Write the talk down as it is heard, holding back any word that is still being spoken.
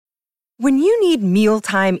When you need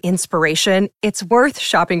mealtime inspiration, it's worth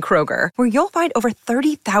shopping Kroger, where you'll find over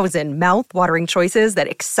 30,000 mouth-watering choices that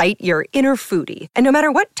excite your inner foodie. And no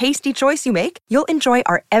matter what tasty choice you make, you'll enjoy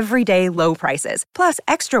our everyday low prices, plus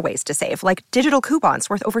extra ways to save, like digital coupons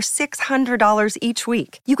worth over $600 each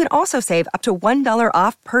week. You can also save up to $1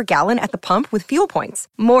 off per gallon at the pump with fuel points.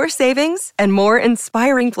 More savings and more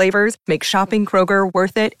inspiring flavors make shopping Kroger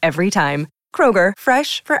worth it every time. Kroger,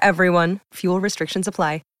 fresh for everyone. Fuel restrictions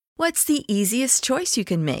apply. What's the easiest choice you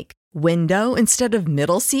can make? Window instead of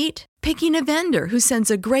middle seat? Picking a vendor who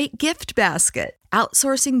sends a great gift basket?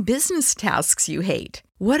 Outsourcing business tasks you hate?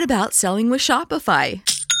 What about selling with Shopify?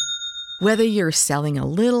 Whether you're selling a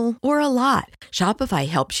little or a lot, Shopify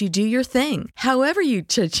helps you do your thing, however you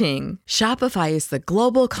cha-ching. Shopify is the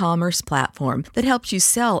global commerce platform that helps you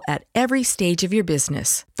sell at every stage of your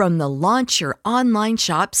business. From the launch your online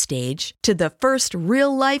shop stage to the first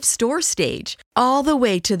real-life store stage, all the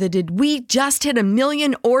way to the did we just hit a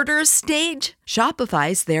million orders stage.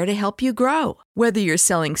 Shopify's there to help you grow. Whether you're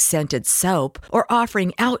selling scented soap or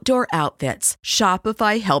offering outdoor outfits,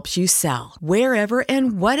 Shopify helps you sell. Wherever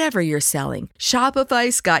and whatever you're selling,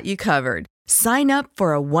 Shopify's got you covered. Sign up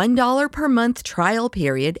for a $1 per month trial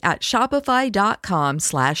period at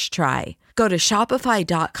shopify.com/try. Go to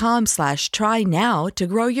shopify.com/try now to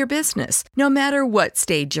grow your business, no matter what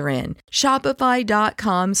stage you're in.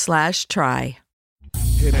 Shopify.com/try.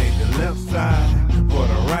 It ain't the left side or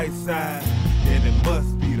the right side, and it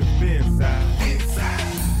must be the fin side.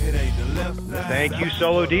 It ain't the left side. Thank you,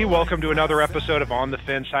 Solo D. Welcome to another episode of On the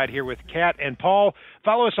Fin Side here with Kat and Paul.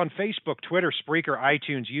 Follow us on Facebook, Twitter, Spreaker,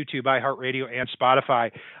 iTunes, YouTube, iHeartRadio, and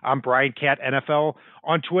Spotify. I'm Brian Cat NFL.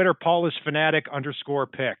 On Twitter, Paul is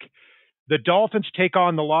fanatic_pick. The Dolphins take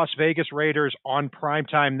on the Las Vegas Raiders on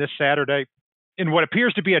primetime this Saturday in what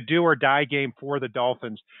appears to be a do-or-die game for the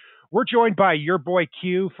Dolphins. We're joined by your boy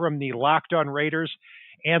Q from the Locked On Raiders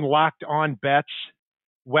and Locked On Bets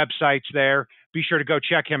websites there. Be sure to go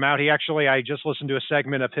check him out. I just listened to a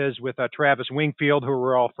segment of his with Travis Wingfield, who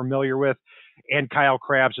we're all familiar with, and Kyle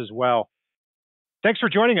Krabs as well. Thanks for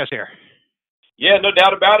joining us here. Yeah, no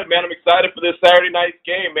doubt about it, man. I'm excited for this Saturday night's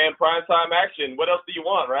game, man. Primetime action. What else do you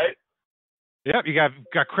want, right? Yep, you got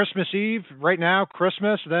Christmas Eve right now,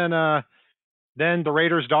 Christmas, then the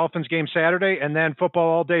Raiders-Dolphins game Saturday, and then football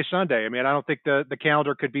all day Sunday. I mean, I don't think the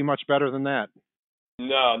calendar could be much better than that.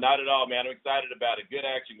 No, not at all, man. I'm excited about it. Good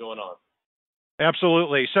action going on.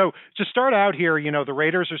 Absolutely. So to start out here, the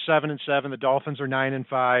Raiders are 7-7, the Dolphins are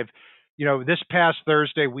 9-5. This past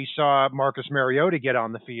Thursday we saw Marcus Mariota get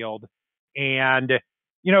on the field, and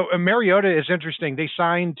Mariota is interesting. They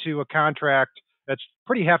signed to a contract that's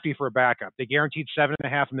pretty hefty for a backup. They guaranteed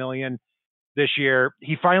 $7.5 million this year.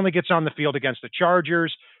 He finally gets on the field against the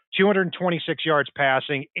Chargers, 226 yards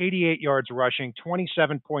passing, 88 yards rushing,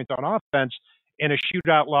 27 points on offense, and a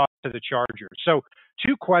shootout loss to the Chargers. So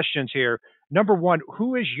 2 questions here. Number one,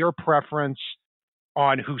 who is your preference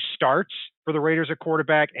on who starts for the Raiders at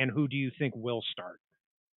quarterback, and who do you think will start?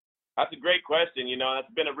 That's a great question.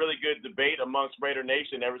 It's been a really good debate amongst Raider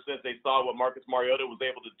Nation ever since they saw what Marcus Mariota was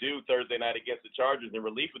able to do Thursday night against the Chargers in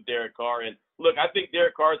relief with Derek Carr. And look, I think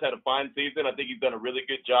Derek Carr's had a fine season. I think he's done a really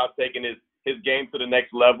good job taking his game to the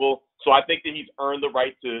next level. So I think that he's earned the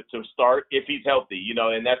right to start if he's healthy,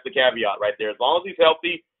 and that's the caveat right there. As long as he's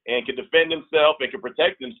healthy and can defend himself and can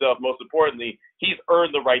protect himself, most importantly, he's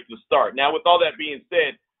earned the right to start. Now, with all that being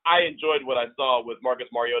said, I enjoyed what I saw with Marcus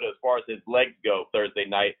Mariota as far as his legs go Thursday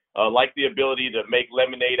night. Like the ability to make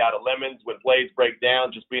lemonade out of lemons when plays break down,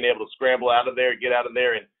 just being able to scramble out of there, get out of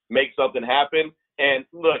there, and make something happen. And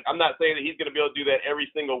look, I'm not saying that he's going to be able to do that every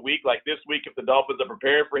single week. Like this week, if the Dolphins are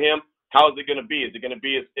preparing for him, how is it going to be? Is it going to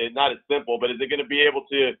be not as simple, but is it going to be able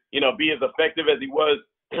to, be as effective as he was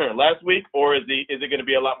last week, or is it going to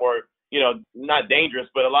be a lot more, not dangerous,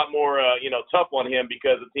 but a lot more, tough on him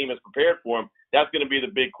because the team is prepared for him? That's going to be the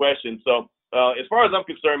big question. So as far as I'm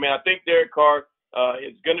concerned, man, I think Derek Carr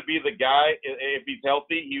is going to be the guy if he's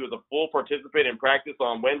healthy. He was a full participant in practice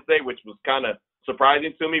on Wednesday, which was kind of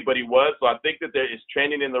surprising to me, but he was. So I think that there is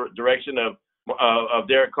trending in the direction of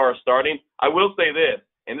Derek Carr starting. I will say this,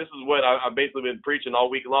 and this is what I've basically been preaching all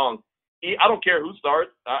week long. I don't care who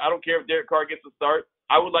starts. I don't care if Derek Carr gets a start.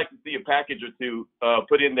 I would like to see a package or two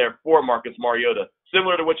put in there for Marcus Mariota,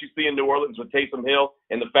 similar to what you see in New Orleans with Taysom Hill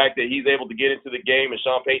and the fact that he's able to get into the game and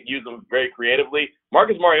Sean Payton used him very creatively.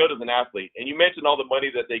 Marcus Mariota is an athlete, and you mentioned all the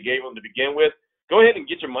money that they gave him to begin with. Go ahead and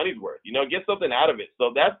get your money's worth. Get something out of it.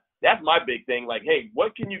 So that's my big thing. Like, hey,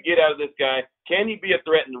 what can you get out of this guy? Can he be a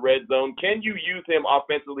threat in the red zone? Can you use him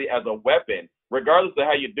offensively as a weapon? regardless of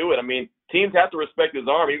how you do it. I mean, teams have to respect his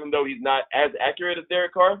arm, even though he's not as accurate as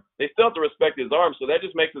Derek Carr. They still have to respect his arm, so that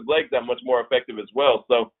just makes his legs that much more effective as well.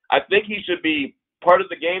 So I think he should be part of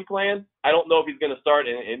the game plan. I don't know if he's going to start.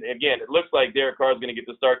 And again, it looks like Derek Carr is going to get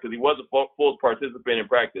the start because he was a full participant in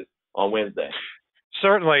practice on Wednesday.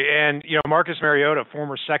 Certainly. And, Marcus Mariota,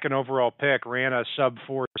 former second overall pick, ran a sub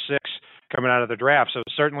 4.6 coming out of the draft. So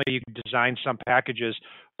certainly you can design some packages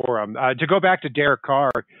for him. To go back to Derek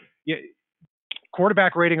Carr,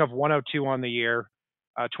 quarterback rating of 102 on the year,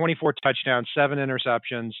 24 touchdowns, 7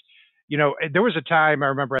 interceptions. There was a time I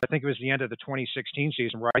remember, I think it was the end of the 2016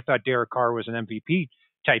 season, where I thought Derek Carr was an MVP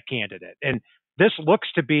type candidate. And this looks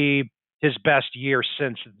to be his best year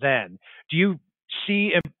since then. Do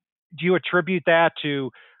you attribute that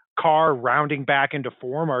to Carr rounding back into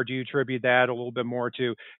form, or do you attribute that a little bit more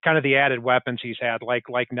to kind of the added weapons he's had, like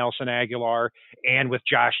Nelson Aguilar and with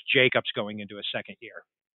Josh Jacobs going into his second year?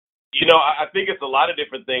 I think it's a lot of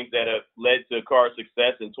different things that have led to Carr's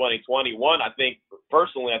success in 2021. I think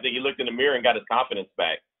he looked in the mirror and got his confidence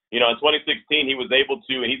back. In 2016, he was able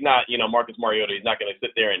to, and he's not, Marcus Mariota, he's not going to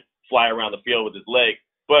sit there and fly around the field with his legs.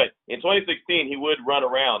 But in 2016, he would run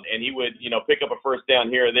around and he would, pick up a first down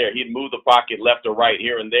here or there. He'd move the pocket left or right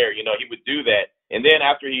here and there. He would do that. And then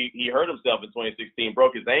after he hurt himself in 2016,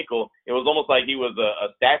 broke his ankle, it was almost like he was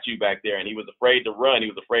a statue back there, and he was afraid to run. He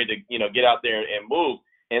was afraid to, get out there and move.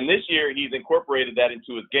 And this year, he's incorporated that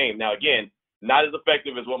into his game. Now, again, not as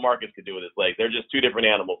effective as what Marcus could do with his legs. They're just two different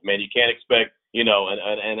animals, man. You can't expect, an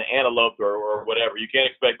antelope or whatever. You can't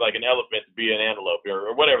expect like an elephant to be an antelope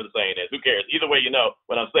or whatever the saying is. Who cares? Either way, you know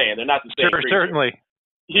what I'm saying. They're not the same creature. Certainly.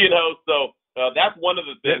 So that's one of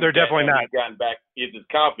the things they're definitely not. He's gotten back is his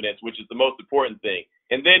confidence, which is the most important thing.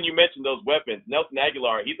 And then you mentioned those weapons. Nelson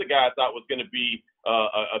Aguilar, he's a guy I thought was going to be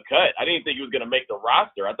a cut. I didn't think he was going to make the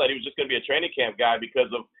roster. I thought he was just going to be a training camp guy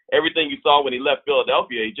because of everything you saw when he left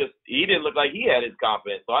Philadelphia. He didn't look like he had his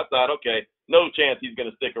confidence. So I thought, okay, no chance he's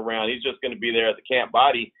going to stick around. He's just going to be there as a camp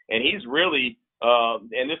body. And he's really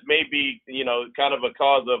and this may be, kind of a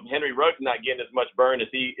cause of Henry Ruggs not getting as much burn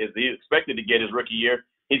as he expected to get his rookie year.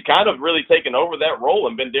 He's kind of really taken over that role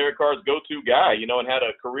and been Derek Carr's go-to guy, and had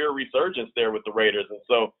a career resurgence there with the Raiders. And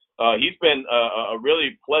so he's been a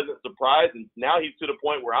really pleasant surprise. And now he's to the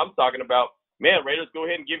point where I'm talking about, man, Raiders, go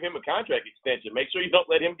ahead and give him a contract extension. Make sure you don't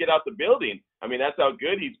let him get out the building. I mean, that's how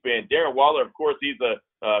good he's been. Darren Waller, of course, he's a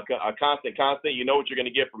constant. You know what you're going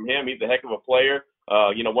to get from him. He's a heck of a player.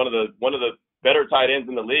 One of the better tight ends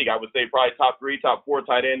in the league. I would say probably top 3, top 4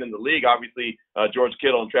 tight end in the league. Obviously, George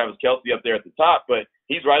Kittle and Travis Kelce up there at the top, but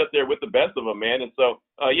he's right up there with the best of them, man. And so,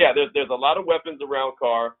 there's a lot of weapons around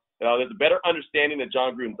Carr. There's a better understanding of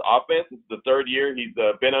John Gruden's offense. This is the third year he's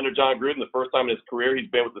been under John Gruden. The first time in his career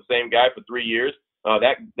he's been with the same guy for 3 years.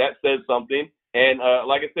 That says something. And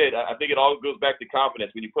like I said, I think it all goes back to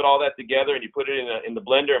confidence. When you put all that together and you put it in the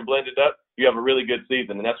blender and blend it up, you have a really good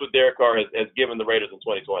season. And that's what Derek Carr has given the Raiders in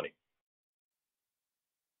 2020.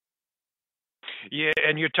 Yeah,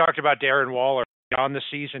 and you talked about Darren Waller on the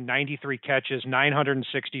season, 93 catches,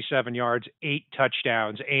 967 yards, 8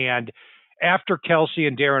 touchdowns. And after Kelce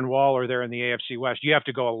and Darren Waller there in the AFC West, you have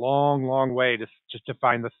to go a long, long way to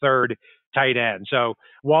find the third tight end. So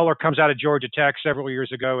Waller comes out of Georgia Tech several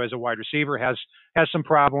years ago as a wide receiver, has some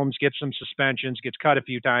problems, gets some suspensions, gets cut a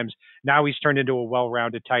few times. Now he's turned into a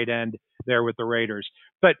well-rounded tight end there with the Raiders.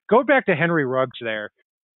 But go back to Henry Ruggs there.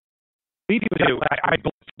 I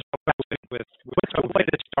believe what's the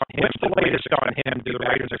latest on him? Do the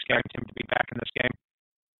Raiders expect him to be back in this game?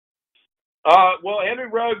 Well, Henry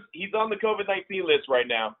Ruggs, he's on the COVID-19 list right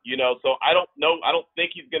now, so I don't know. I don't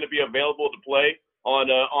think he's going to be available to play on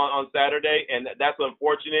Saturday, and that's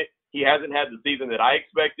unfortunate. He hasn't had the season that I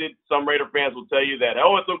expected. Some Raider fans will tell you that,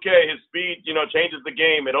 it's okay. His speed, changes the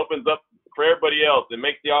game. It opens up for everybody else. It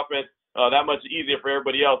makes the offense that much easier for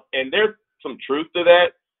everybody else. And there's some truth to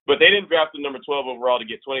that. But they didn't draft him number 12 overall to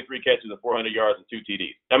get 23 catches and 400 yards and 2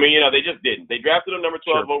 TDs. I mean, they just didn't. They drafted him number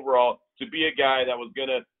 12 overall to be a guy that was going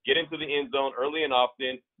to get into the end zone early and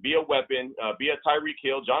often, be a weapon, be a Tyreek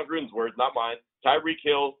Hill, John Gruden's words, not mine, Tyreek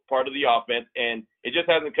Hill part of the offense, and it just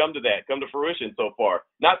hasn't come to fruition so far.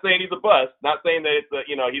 Not saying he's a bust, not saying that it's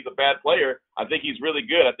he's a bad player. I think he's really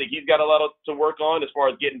good. I think he's got a lot to work on as far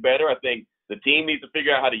as getting better. I think the team needs to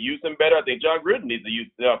figure out how to use him better. I think John Gruden needs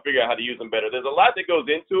to figure out how to use him better. There's a lot that goes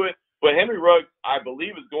into it, but Henry Ruggs, I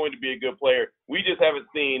believe, is going to be a good player. We just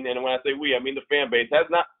haven't seen, and when I say we, I mean the fan base,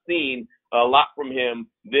 has not seen a lot from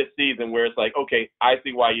him this season where it's like, okay, I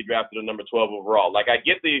see why you drafted him number 12 overall. Like, I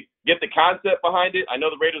get the concept behind it. I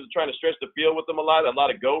know the Raiders are trying to stretch the field with him a lot of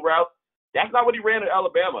go routes. That's not what he ran at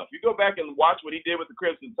Alabama. If you go back and watch what he did with the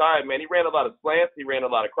Crimson Tide, man, he ran a lot of slants. He ran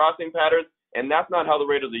a lot of crossing patterns. and that's not how the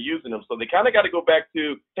Raiders are using him. So they kind of got to go back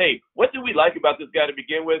to, hey, what do we like about this guy to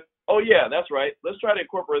begin with? Oh, yeah, that's right. Let's try to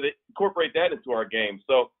incorporate that into our game.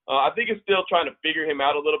 So I think it's still trying to figure him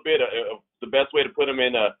out a little bit, the best way to put him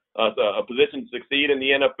in a position to succeed in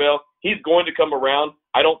the NFL. He's going to come around.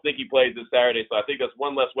 I don't think he plays this Saturday, so I think that's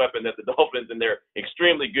one less weapon that the Dolphins and their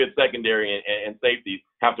extremely good secondary and safeties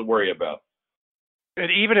have to worry about.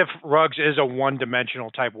 And even if Ruggs is a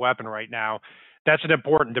one-dimensional type weapon right now, that's an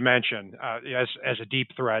important dimension as a deep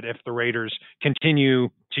threat if the Raiders continue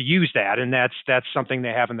to use that, and that's something they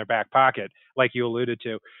have in their back pocket, like you alluded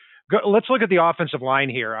to. Let's look at the offensive line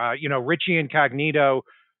here. Richie Incognito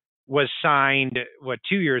was signed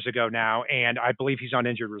 2 years ago now, and I believe he's on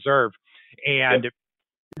injured reserve. And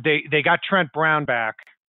they got Trent Brown back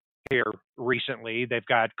here recently. They've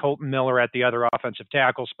got Colton Miller at the other offensive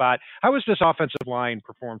tackle spot. How has this offensive line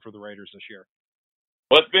performed for the Raiders this year?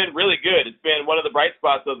 Well, it's been really good. It's been one of the bright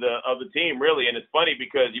spots of the team, really. And it's funny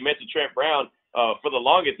because you mentioned Trent Brown. For the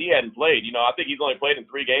longest, he hadn't played. I think he's only played in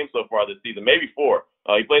 3 games so far this season, maybe 4.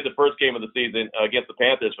 He played the first game of the season against the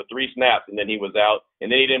Panthers for 3 snaps, and then he was out. And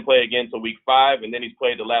then he didn't play again until week 5, and then he's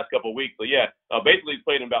played the last couple of weeks. So, basically he's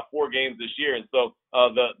played in about 4 games this year. And so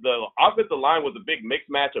the offensive line was a big mixed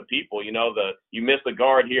match of people. You missed a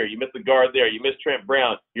guard here, you missed a guard there, you missed Trent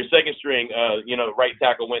Brown. Your second string, right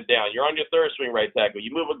tackle went down. You're on your third string right tackle.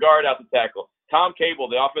 You move a guard out to tackle. Tom Cable,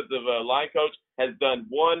 the offensive line coach, has done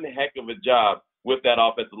one heck of a job with that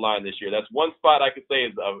offensive line this year. That's one spot I could say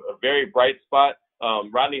is a very bright spot.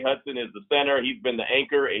 Rodney Hudson is the center. He's been the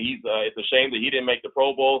anchor, and it's a shame that he didn't make the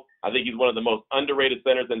Pro Bowl. I think he's one of the most underrated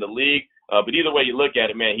centers in the league. But either way you look at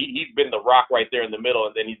it, man, he's been the rock right there in the middle.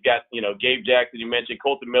 And then he's got, Gabe Jackson, you mentioned.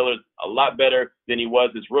 Colton Miller's a lot better than he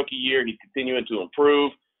was his rookie year. He's continuing to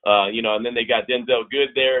improve. And then they got Denzel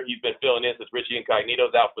Good there. He's been filling in since Richie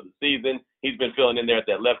Incognito's out for the season. He's been filling in there at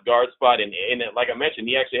that left guard spot. And like I mentioned,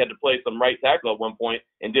 he actually had to play some right tackle at one point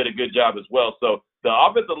and did a good job as well. So the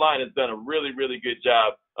offensive line has done a really, really good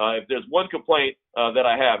job. If there's one complaint that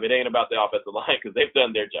I have, it ain't about the offensive line because they've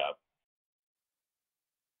done their job.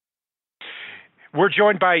 We're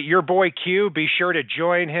joined by your boy Q. Be sure to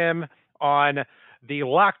join him on the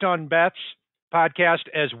Locked On Bets podcast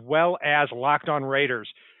as well as Locked On Raiders.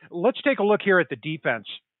 Let's take a look here at the defense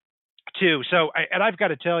too. So, and I've got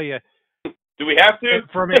to tell you, do we have to?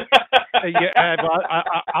 For me,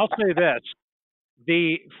 I'll say this: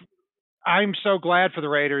 I'm so glad for the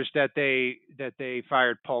Raiders that they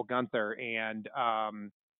fired Paul Guenther, and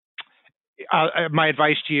my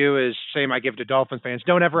advice to you is same I give to Dolphins fans: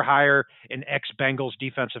 don't ever hire an ex-Bengals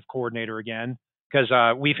defensive coordinator again, because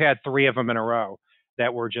we've had 3 of them in a row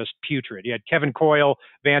that were just putrid. You had Kevin Coyle,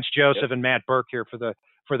 Vance Joseph, and Matt Burke here for the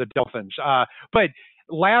Dolphins. But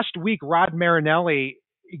last week, Rod Marinelli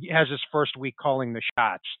has his first week calling the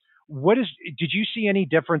shots. Did you see any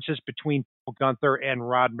differences between Paul Guenther and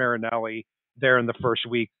Rod Marinelli there in the first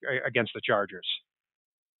week against the Chargers?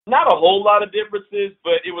 Not a whole lot of differences,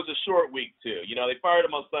 but it was a short week too. They fired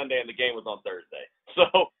him on Sunday and the game was on Thursday.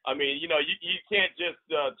 So, you can't just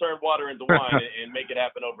turn water into wine and make it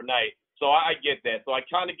happen overnight. So I get that. So I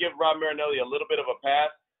kind of give Rod Marinelli a little bit of a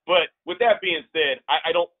pass. But with that being said, I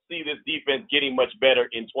don't see this defense getting much better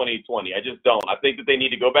in 2020. I just don't. I think that they need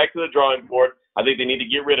to go back to the drawing board. I think they need to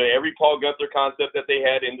get rid of every Paul Guenther concept that they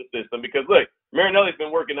had in the system because, look, Marinelli's been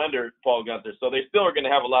working under Paul Guenther, so they still are going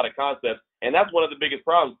to have a lot of concepts, and that's one of the biggest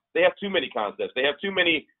problems. They have too many concepts. They have too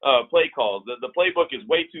many play calls. The playbook is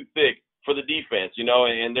way too thick for the defense,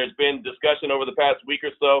 and there's been discussion over the past week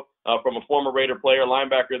or so from a former Raider player,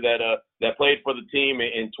 linebacker that played for the team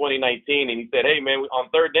in 2019, and he said, hey, man, on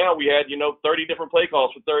third down we had, 30 different play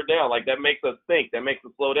calls for third down. Like, that makes us think. That makes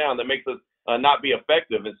us slow down. That makes us not be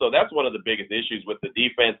effective. And so that's one of the biggest issues with the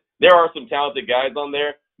defense. There are some talented guys on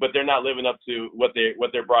there, but they're not living up to what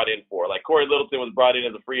they're brought in for. Like, Corey Littleton was brought in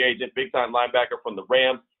as a free agent, big-time linebacker from the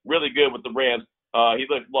Rams, really good with the Rams. He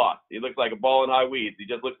looks lost. He looks like a ball in high weeds. He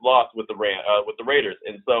just looks lost with the Raiders.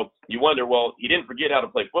 And so you wonder, well, he didn't forget how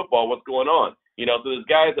to play football. What's going on? So there's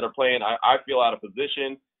guys that are playing, I feel, out of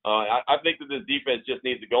position. I think that this defense just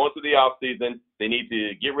needs to go into the offseason. They need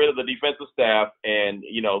to get rid of the defensive staff and,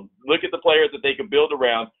 look at the players that they can build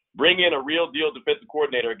around. Bring in a real deal defensive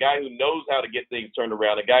coordinator, a guy who knows how to get things turned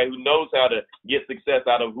around, a guy who knows how to get success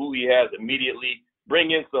out of who he has immediately.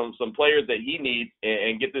 Bring in some players that he needs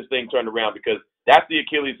and get this thing turned around because that's the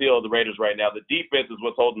Achilles heel of the Raiders right now. The defense is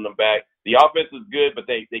what's holding them back. The offense is good, but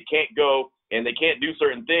they can't go and they can't do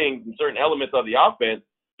certain things and certain elements of the offense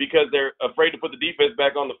because they're afraid to put the defense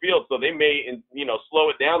back on the field. So they may, slow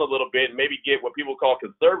it down a little bit and maybe get what people call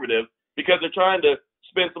conservative because they're trying to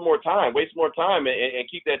spend some more time, waste more time, and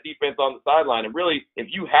keep that defense on the sideline. And really, if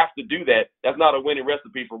you have to do that, that's not a winning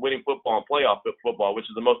recipe for winning football and playoff football, which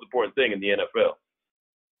is the most important thing in the NFL.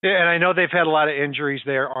 Yeah, and I know they've had a lot of injuries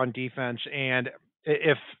there on defense. And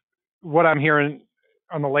if what I'm hearing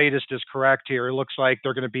on the latest is correct here, it looks like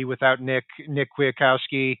they're going to be without Nick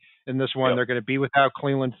Kwiatkowski in this one. Yep. They're going to be without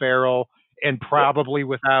Cleveland Farrell and probably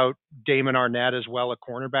without Damon Arnett as well, a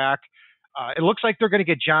cornerback. It looks like they're going to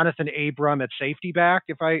get Jonathan Abram at safety back,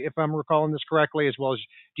 if I'm recalling this correctly, as well as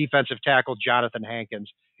defensive tackle Jonathan Hankins.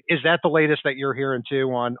 Is that the latest that you're hearing too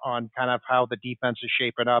on kind of how the defense is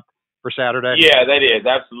shaping up for Saturday? Yeah, that is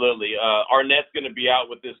absolutely. Arnett's going to be out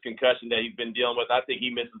with this concussion that he's been dealing with. I think he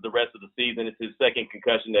misses the rest of the season. It's his second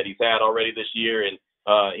concussion that he's had already this year, and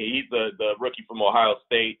he's the rookie from Ohio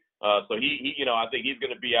State. So he I think he's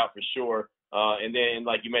going to be out for sure. And then,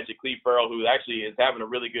 like you mentioned, Cleve Farrell, who actually is having a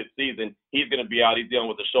really good season, he's going to be out. He's dealing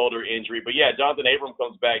with a shoulder injury. But, yeah, Jonathan Abram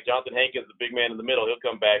comes back. Jonathan Hankins, the big man in the middle, he'll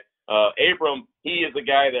come back. Abram, he is a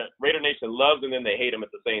guy that Raider Nation loves, and then they hate him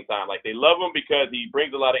at the same time. Like, they love him because he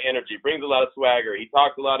brings a lot of energy, brings a lot of swagger. He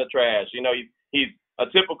talks a lot of trash. You know, he's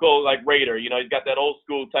a typical, like, Raider. You know, he's got that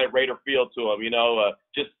old-school type Raider feel to him,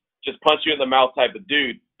 just punch you in the mouth type of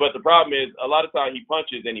dude. But the problem is a lot of times he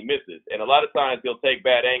punches and he misses. And a lot of times he'll take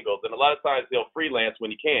bad angles. And a lot of times he'll freelance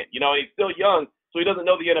when he can't. You know, he's still young, so he doesn't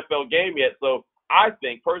know the NFL game yet. So I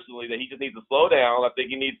think personally that he just needs to slow down. I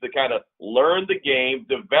think he needs to kind of learn the game,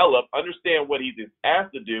 develop, understand what he's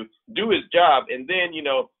asked to do his job, and then,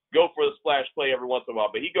 go for a splash play every once in a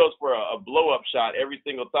while. But he goes for a blow-up shot every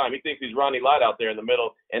single time. He thinks he's Ronnie Lott out there in the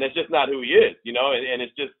middle, and it's just not who he is, and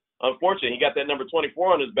it's just unfortunate. He got that number 24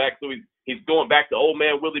 on his back, so he's going back to old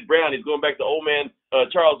man Willie Brown. He's going back to old man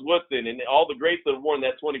Charles Woodson and all the greats that have worn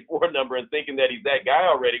that 24 number and thinking that he's that guy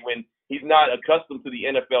already when he's not accustomed to the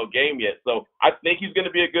NFL game yet. So I think he's going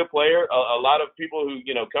to be a good player. A lot of people who,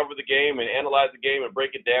 cover the game and analyze the game and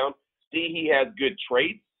break it down see he has good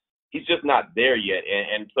traits. He's just not there yet.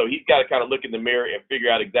 And so he's got to kind of look in the mirror and figure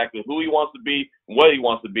out exactly who he wants to be, what he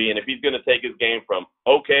wants to be, and if he's going to take his game from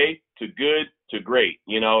okay to good to great,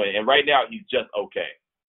 and right now he's just okay.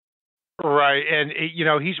 Right. And,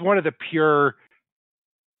 he's one of the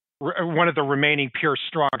remaining pure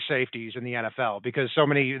strong safeties in the NFL because so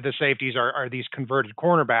many of the safeties are these converted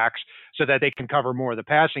cornerbacks so that they can cover more of the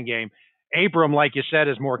passing game. Abram, like you said,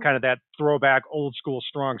 is more kind of that throwback old school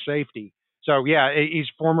strong safety. So, yeah, he's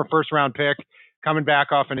former first-round pick coming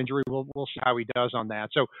back off an injury. We'll see how he does on that.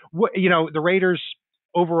 So, the Raiders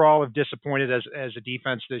overall have disappointed as a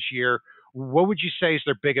defense this year. What would you say is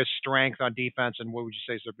their biggest strength on defense, and what would you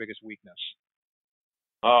say is their biggest weakness?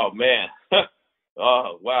 Oh, man.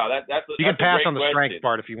 Oh, wow. You can pass on the strength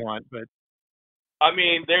part if you want, but. I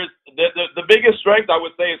mean, there's the biggest strength I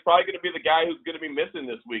would say is probably going to be the guy who's going to be missing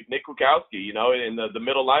this week, Nick Kwiatkowski, in the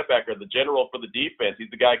middle linebacker, the general for the defense.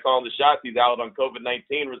 He's the guy calling the shots. He's out on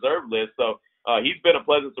COVID-19 reserve list. So he's been a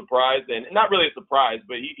pleasant surprise, and not really a surprise,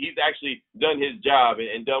 but he's actually done his job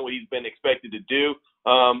and done what he's been expected to do.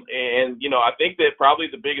 I think that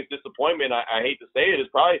probably the biggest disappointment, I hate to say it, is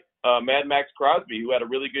probably Mad Max Crosby, who had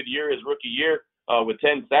a really good year his rookie year. With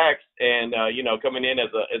 10 sacks and, coming in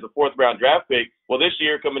as a fourth-round draft pick. Well, this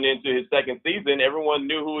year coming into his second season, everyone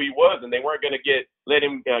knew who he was, and they weren't going to let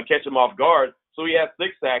him catch him off guard. So he has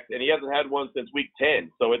 6 sacks, and he hasn't had one since week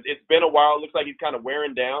 10. So it's been a while. It looks like he's kind of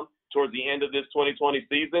wearing down towards the end of this 2020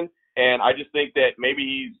 season. And I just think that maybe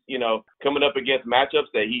he's, coming up against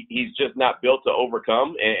matchups that he's just not built to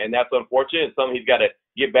overcome. And that's unfortunate. It's something he's got to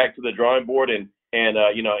get back to the drawing board and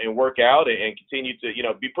work out and continue to,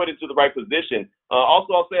 be put into the right position.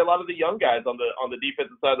 Also, I'll say a lot of the young guys on the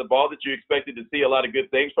defensive side of the ball that you expected to see a lot of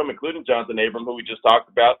good things from, including Jonathan Abram, who we just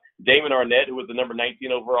talked about, Damon Arnett, who was the number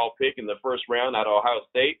 19 overall pick in the first round out of Ohio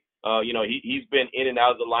State. He's been in and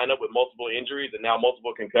out of the lineup with multiple injuries and now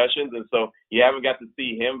multiple concussions, and so you haven't got to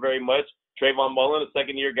see him very much. Trayvon Mullen, a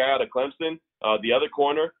second-year guy out of Clemson. The other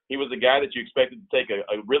corner, he was a guy that you expected to take a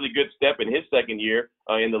really good step in his second year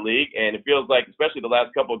in the league. And it feels like, especially the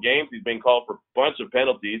last couple of games, he's been called for a bunch of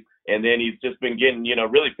penalties. And then he's just been getting,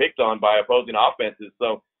 really picked on by opposing offenses.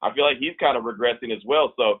 So I feel like he's kind of regressing as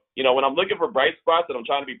well. So, when I'm looking for bright spots and I'm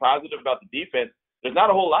trying to be positive about the defense, there's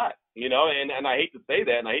not a whole lot, and I hate to say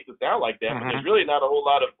that and I hate to sound like that, but there's really not a whole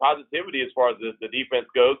lot of positivity as far as the defense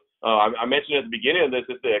goes. I mentioned at the beginning of this,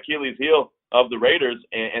 it's the Achilles heel of the Raiders,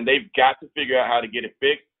 and they've got to figure out how to get it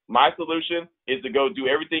fixed. My solution is to go do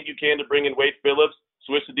everything you can to bring in Wade Phillips,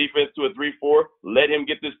 switch the defense to a 3-4, let him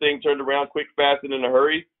get this thing turned around quick, fast, and in a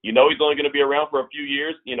hurry. He's only going to be around for a few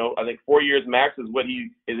years. I think 4 years max is what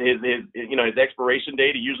his expiration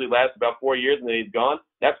date. He usually lasts about 4 years, and then he's gone.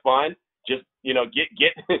 That's fine. Just, get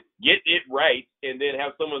it right, and then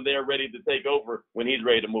have someone there ready to take over when he's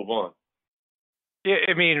ready to move on.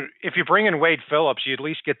 I mean, if you bring in Wade Phillips, you at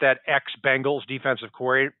least get that ex-Bengals defensive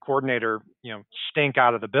coordinator, stink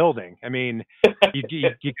out of the building. I mean, you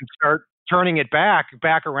can start turning it back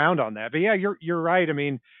around on that. But yeah, you're right. I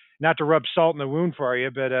mean, not to rub salt in the wound for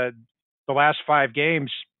you, but the last 5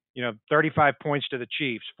 games, 35 points to the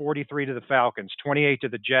Chiefs, 43 to the Falcons, 28 to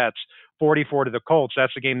the Jets, 44 to the Colts.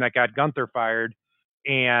 That's the game that got Gunther fired,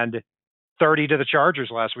 and 30 to the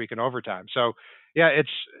Chargers last week in overtime. So yeah,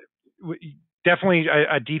 it's definitely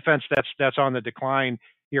a defense that's on the decline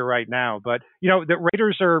here right now. But the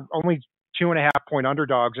Raiders are only 2.5 point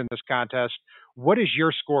underdogs in this contest. What is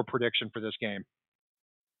your score prediction for this game?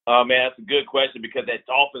 Man, that's a good question, because that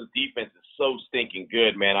Dolphins defense is so stinking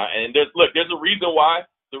good, man. And there's a reason why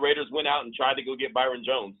the Raiders went out and tried to go get Byron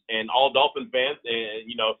Jones. And all Dolphin fans, and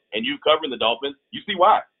you covering the Dolphins, you see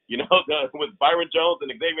why. With Byron Jones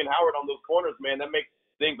and Xavier Howard on those corners, man, that makes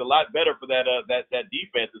things a lot better for that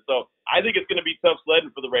defense. And so I think it's going to be tough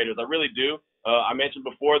sledding for the Raiders. I really do. I mentioned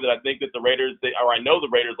before that I think that the Raiders, I know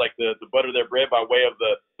the Raiders like to butter their bread by way of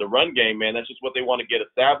the run game, man. That's just what they want to get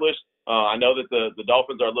established. I know that the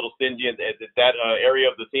Dolphins are a little stingy at that area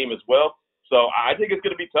of the team as well. So I think it's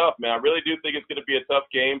going to be tough, man. I really do think it's going to be a tough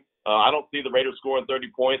game. I don't see the Raiders scoring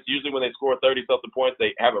 30 points. Usually when they score 30-something points,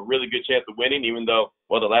 they have a really good chance of winning, even though,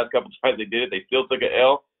 the last couple of times they did it, they still took an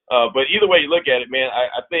L. But either way you look at it, man,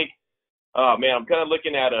 I think, I'm kind of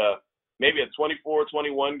looking at maybe a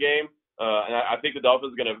 24-21 game. And I think the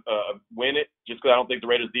Dolphins are going to win it, just because I don't think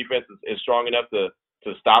the Raiders defense is strong enough to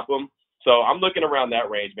stop them. So I'm looking around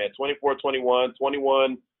that range, man, 24-21,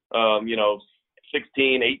 21,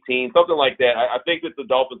 16, 18, something like that. I think that the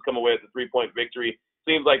Dolphins come away with a 3-point victory.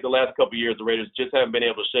 Seems like the last couple of years the Raiders just haven't been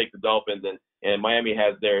able to shake the Dolphins, and Miami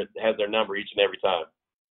has their number each and every time.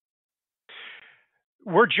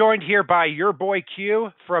 We're joined here by your boy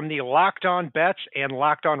Q from the Locked On Bets and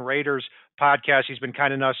Locked On Raiders podcast. He's been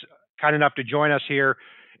kind enough to join us here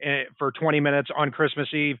for 20 minutes on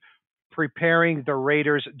Christmas Eve, preparing the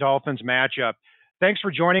Raiders-Dolphins matchup. Thanks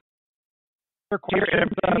for joining. That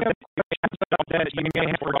you may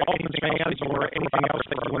have for Dolphins fans or anything else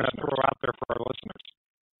that you want to throw out there for our listeners.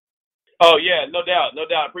 Oh, yeah, no doubt.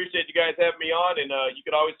 Appreciate you guys having me on, and you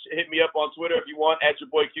can always hit me up on Twitter if you want, at your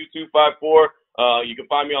boy Q254. You can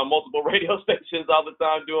find me on multiple radio stations all the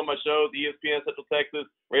time doing my shows, ESPN Central Texas,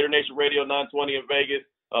 Raider Nation Radio 920 in Vegas,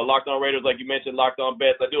 Locked On Raiders, like you mentioned, Locked On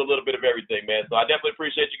Bets. I do a little bit of everything, man. So I definitely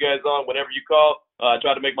appreciate you guys on. Whenever you call, I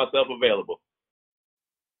try to make myself available.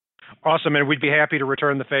 Awesome, and we'd be happy to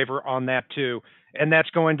return the favor on that too. And that's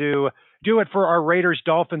going to do it for our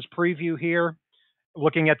Raiders-Dolphins preview here.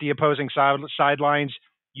 Looking at the opposing sidelines,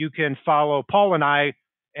 you can follow Paul and I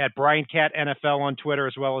at Brian Cat NFL on Twitter,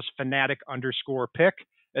 as well as Fanatic_pick,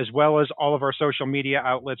 as well as all of our social media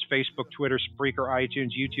outlets, Facebook, Twitter, Spreaker,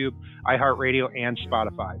 iTunes, YouTube, iHeartRadio, and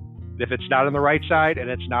Spotify. If it's not on the right side and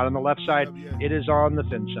it's not on the left side, it is on the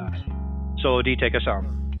thin side. Solo D, take us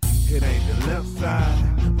home. It ain't the left side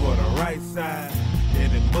or the right side,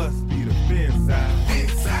 and it must be the fin side.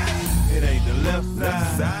 Inside. It ain't the left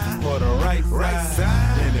side or the right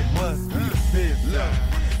side, and it must be the fin side.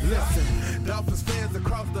 Listen, Dolphins fans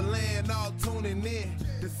across the land all tuning in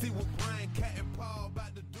to see what Brian Cat and Paul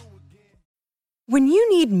about to do again. When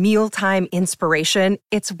you need mealtime inspiration,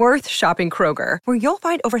 it's worth shopping Kroger, where you'll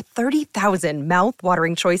find over 30,000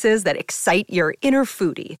 mouth-watering choices that excite your inner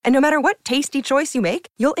foodie. And no matter what tasty choice you make,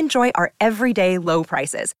 you'll enjoy our everyday low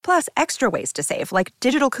prices, plus extra ways to save, like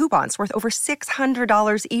digital coupons worth over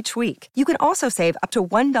 $600 each week. You can also save up to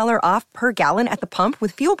 $1 off per gallon at the pump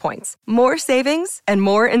with fuel points. More savings and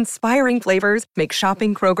more inspiring flavors make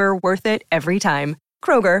shopping Kroger worth it every time.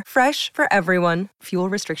 Kroger, fresh for everyone. Fuel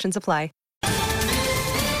restrictions apply.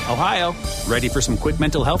 Ohio, ready for some quick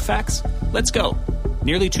mental health facts? Let's go.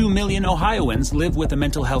 Nearly 2 million Ohioans live with a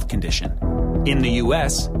mental health condition. In the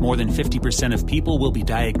U.S., more than 50% of people will be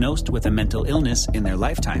diagnosed with a mental illness in their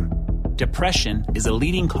lifetime. Depression is a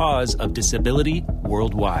leading cause of disability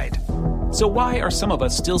worldwide. So why are some of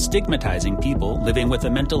us still stigmatizing people living with a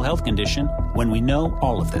mental health condition when we know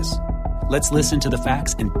all of this? Let's listen to the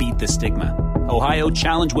facts and beat the stigma. Ohio,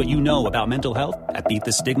 challenge what you know about mental health at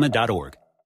beatthestigma.org.